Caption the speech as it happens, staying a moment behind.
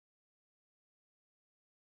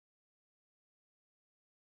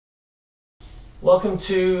Welcome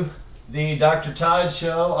to the Dr. Todd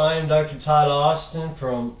Show. I am Dr. Todd Austin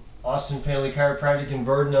from Austin Family Chiropractic in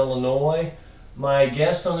Verdon, Illinois. My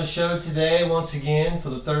guest on the show today, once again for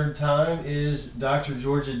the third time, is Dr.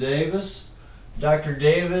 Georgia Davis. Dr.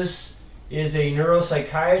 Davis is a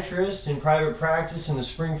neuropsychiatrist in private practice in the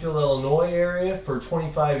Springfield, Illinois area for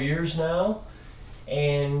 25 years now.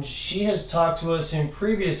 And she has talked to us in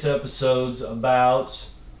previous episodes about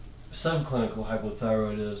subclinical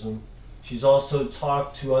hypothyroidism. She's also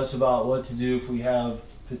talked to us about what to do if we have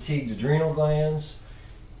fatigued adrenal glands.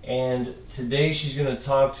 And today she's going to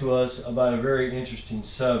talk to us about a very interesting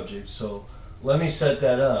subject. So let me set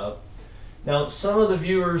that up. Now, some of the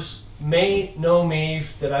viewers may know me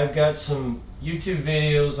that I've got some YouTube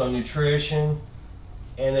videos on nutrition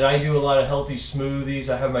and that I do a lot of healthy smoothies.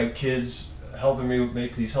 I have my kids helping me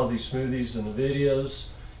make these healthy smoothies in the videos.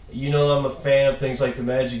 You know I'm a fan of things like the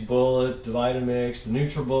Magic Bullet, the Vitamix, the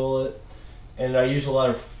NutriBullet, and I use a lot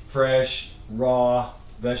of fresh, raw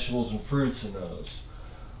vegetables and fruits in those.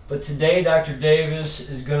 But today Dr. Davis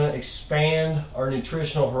is going to expand our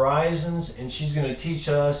nutritional horizons, and she's going to teach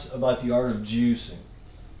us about the art of juicing.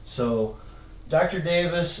 So, Dr.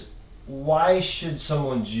 Davis, why should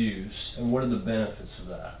someone juice, and what are the benefits of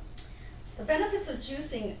that? The benefits of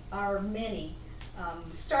juicing are many,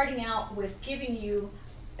 starting out with giving you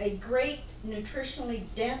a great nutritionally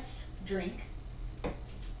dense drink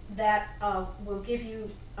that will give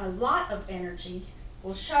you a lot of energy,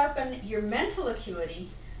 will sharpen your mental acuity,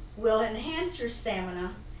 will enhance your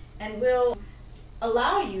stamina, and will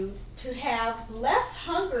allow you to have less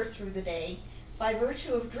hunger through the day by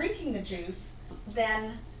virtue of drinking the juice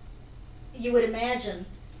than you would imagine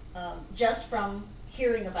just from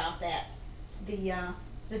hearing about that. The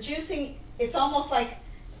juicing, it's almost like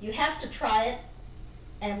you have to try it,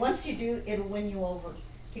 and once you do, it'll win you over,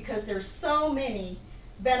 because there's so many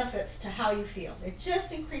benefits to how you feel. It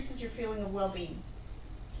just increases your feeling of well-being.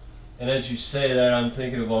 And as you say that, I'm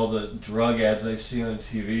thinking of all the drug ads I see on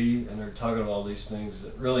TV, and they're talking about all these things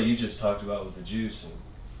that really you just talked about with the juicing.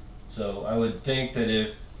 So I would think that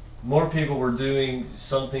if more people were doing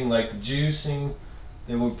something like the juicing,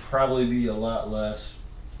 there would probably be a lot less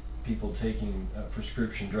people taking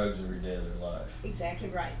prescription drugs every day of their life. Exactly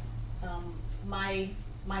right.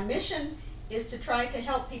 My mission is to try to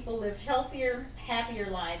help people live healthier, happier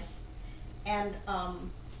lives. And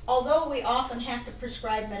although we often have to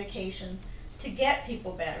prescribe medication to get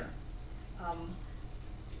people better,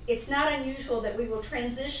 it's not unusual that we will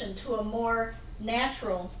transition to a more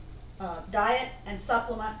natural diet and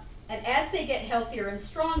supplement. And as they get healthier and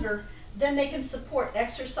stronger, then they can support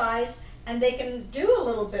exercise, and they can do a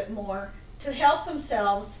little bit more to help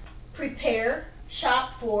themselves prepare,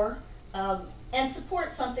 shop for, and support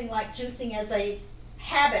something like juicing as a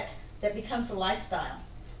habit that becomes a lifestyle.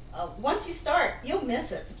 Once you start, you'll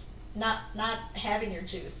miss it, not having your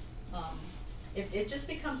juice. It just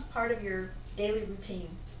becomes part of your daily routine.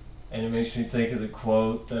 And it makes me think of the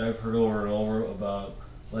quote that I've heard over and over about,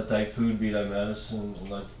 let thy food be thy medicine, and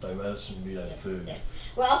let thy medicine be thy food. Yes.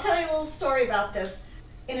 Well, I'll tell you a little story about this.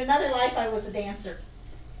 In another life, I was a dancer,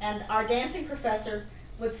 and our dancing professor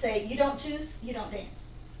would say, you don't juice, you don't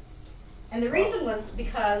dance. And the reason was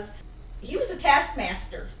because he was a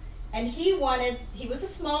taskmaster, and he was a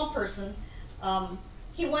small person,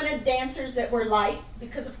 he wanted dancers that were light,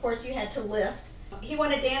 because of course you had to lift. He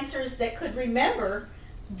wanted dancers that could remember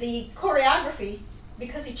the choreography,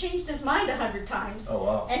 because he changed his mind 100 times. Oh,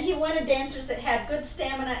 wow. And he wanted dancers that had good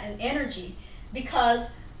stamina and energy,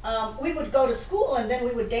 because we would go to school and then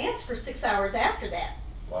we would dance for 6 hours after that.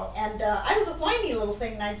 Wow. And I was a whiny little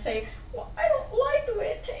thing, and I'd say, well, I don't like the way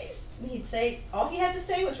it tastes. And he'd say, all he had to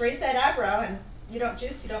say was raise that eyebrow, and you don't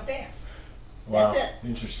juice, you don't dance. Wow. That's it.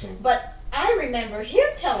 Interesting. But I remember him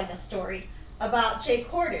telling a story about Jay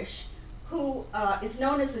Cordish, who is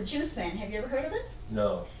known as the Juice Man. Have you ever heard of it?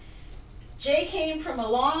 No. Jay came from a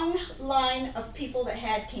long line of people that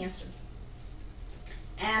had cancer,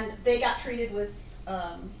 and they got treated with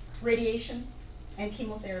radiation and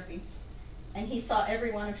chemotherapy, and he saw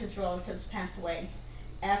every one of his relatives pass away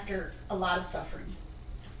after a lot of suffering.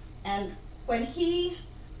 And when he,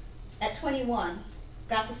 at 21,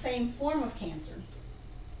 got the same form of cancer,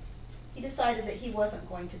 he decided that he wasn't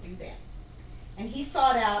going to do that. And he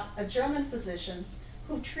sought out a German physician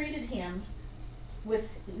who treated him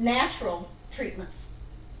with natural treatments.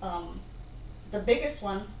 The biggest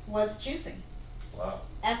one was juicing. Wow.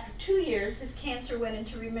 After 2 years, his cancer went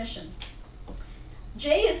into remission.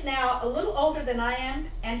 Jay is now a little older than I am,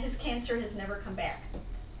 and his cancer has never come back.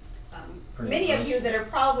 Many of you that are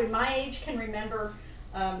probably my age can remember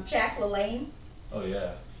Jack LaLanne. Oh,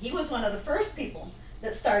 yeah. He was one of the first people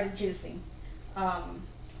that started juicing.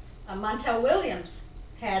 Montel Williams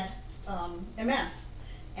had MS,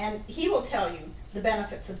 and he will tell you the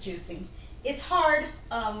benefits of juicing. It's hard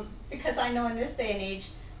because I know in this day and age,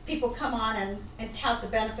 people come on and tout the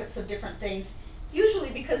benefits of different things, usually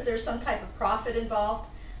because there's some type of profit involved,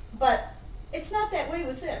 but it's not that way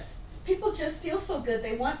with this. People just feel so good,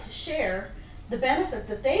 they want to share the benefit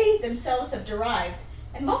that they themselves have derived,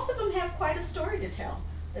 and most of them have quite a story to tell.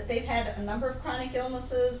 That they've had a number of chronic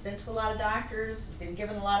illnesses, been to a lot of doctors, been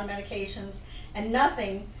given a lot of medications, and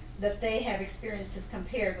nothing that they have experienced has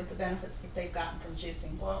compared with the benefits that they've gotten from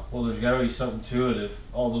juicing. Wow. Well, there's got to be something to it if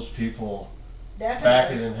all those people Definitely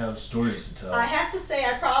back it and have stories to tell. I have to say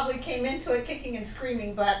I probably came into it kicking and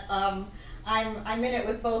screaming, but I'm in it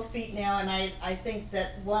with both feet now, and I think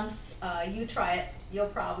that once you try it, you'll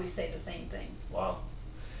probably say the same thing. Wow.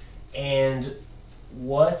 And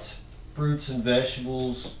what fruits and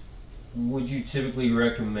vegetables would you typically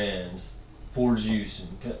recommend for juicing?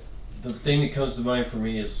 The thing that comes to mind for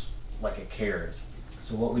me is like a carrot.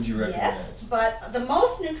 So what would you recommend? Yes, but the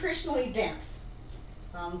most nutritionally dense,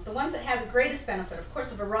 the ones that have the greatest benefit, of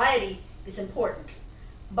course a variety is important,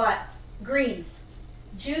 but greens,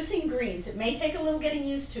 juicing greens, it may take a little getting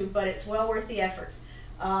used to, but it's well worth the effort.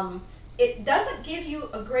 It doesn't give you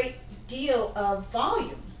a great deal of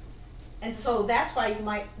volume, and so that's why you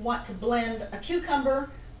might want to blend a cucumber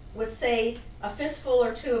with, say, a fistful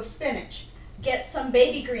or two of spinach. Get some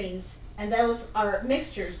baby greens, and those are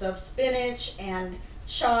mixtures of spinach and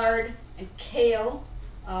chard and kale.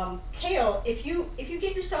 Kale, if you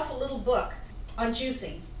get yourself a little book on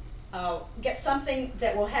juicing, get something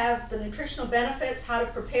that will have the nutritional benefits, how to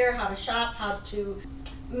prepare, how to shop, how to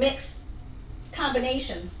mix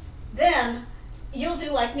combinations, then you'll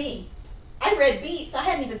do like me. I read beets, I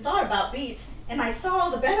hadn't even thought about beets, and I saw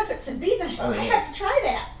all the benefits in beets, and I thought, I have to try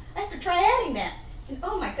that. I have to try adding that. And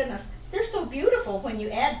oh my goodness, they're so beautiful when you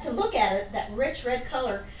add, to look at it, that rich red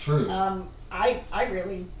color. True. I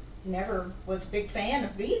really never was a big fan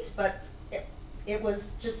of beets, but it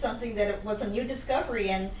was just something that it was a new discovery,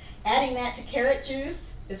 and adding that to carrot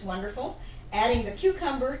juice is wonderful. Adding the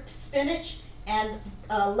cucumber to spinach and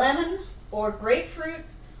lemon or grapefruit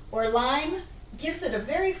or lime gives it a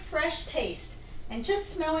very fresh taste, and just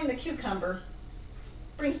smelling the cucumber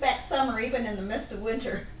brings back summer even in the midst of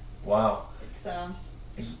winter. Wow.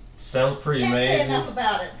 It's sounds pretty can't amazing. say enough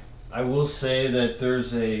about it. I will say that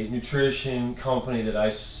there's a nutrition company that I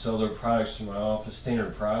sell their products to my office,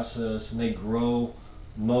 Standard Process, and they grow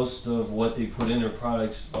most of what they put in their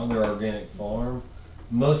products on their organic farm.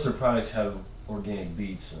 Most of their products have organic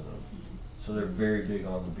beets in them, so they're very big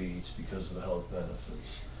on the beets because of the health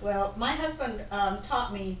benefits. Well, my husband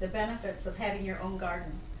taught me the benefits of having your own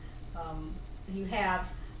garden. You have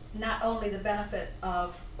not only the benefit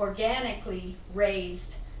of organically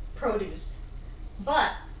raised produce,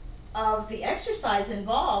 but of the exercise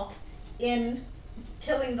involved in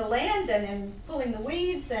tilling the land and in pulling the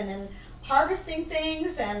weeds and in harvesting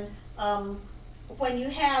things, and when you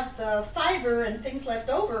have the fiber and things left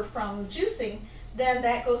over from juicing, then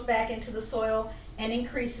that goes back into the soil and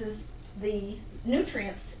increases the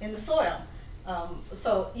nutrients in the soil.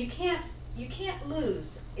 So you can't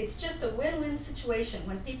lose. It's just a win-win situation.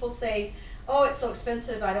 When people say, oh, it's so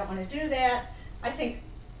expensive, I don't want to do that, I think,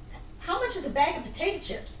 how much is a bag of potato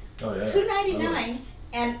chips? Oh, yeah. $2.99,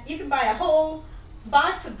 and you can buy a whole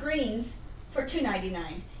box of greens for $2.99.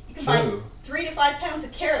 You can buy 3 to 5 pounds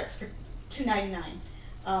of carrots for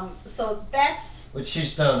 $2.99. So that's... But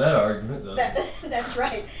she's done that argument, though. That's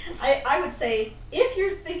right. I would say, if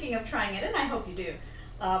you're thinking of trying it, and I hope you do,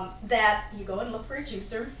 that you go and look for a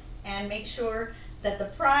juicer and make sure that the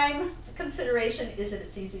prime consideration is that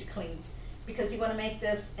it's easy to clean, because you want to make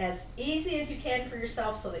this as easy as you can for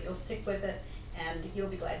yourself so that you'll stick with it, and you'll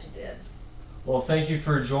be glad you did. Well, thank you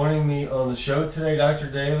for joining me on the show today, Dr.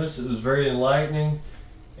 Davis. It was very enlightening,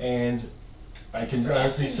 and I can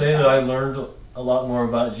honestly say that I learned a lot more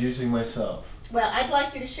about juicing myself. Well, I'd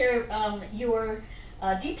like you to share your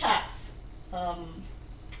detox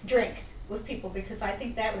drink with people, because I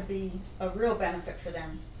think that would be a real benefit for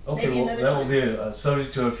them. Okay, well, that will be a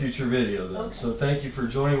subject to a future video then. Okay. So thank you for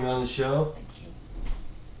joining me on the show.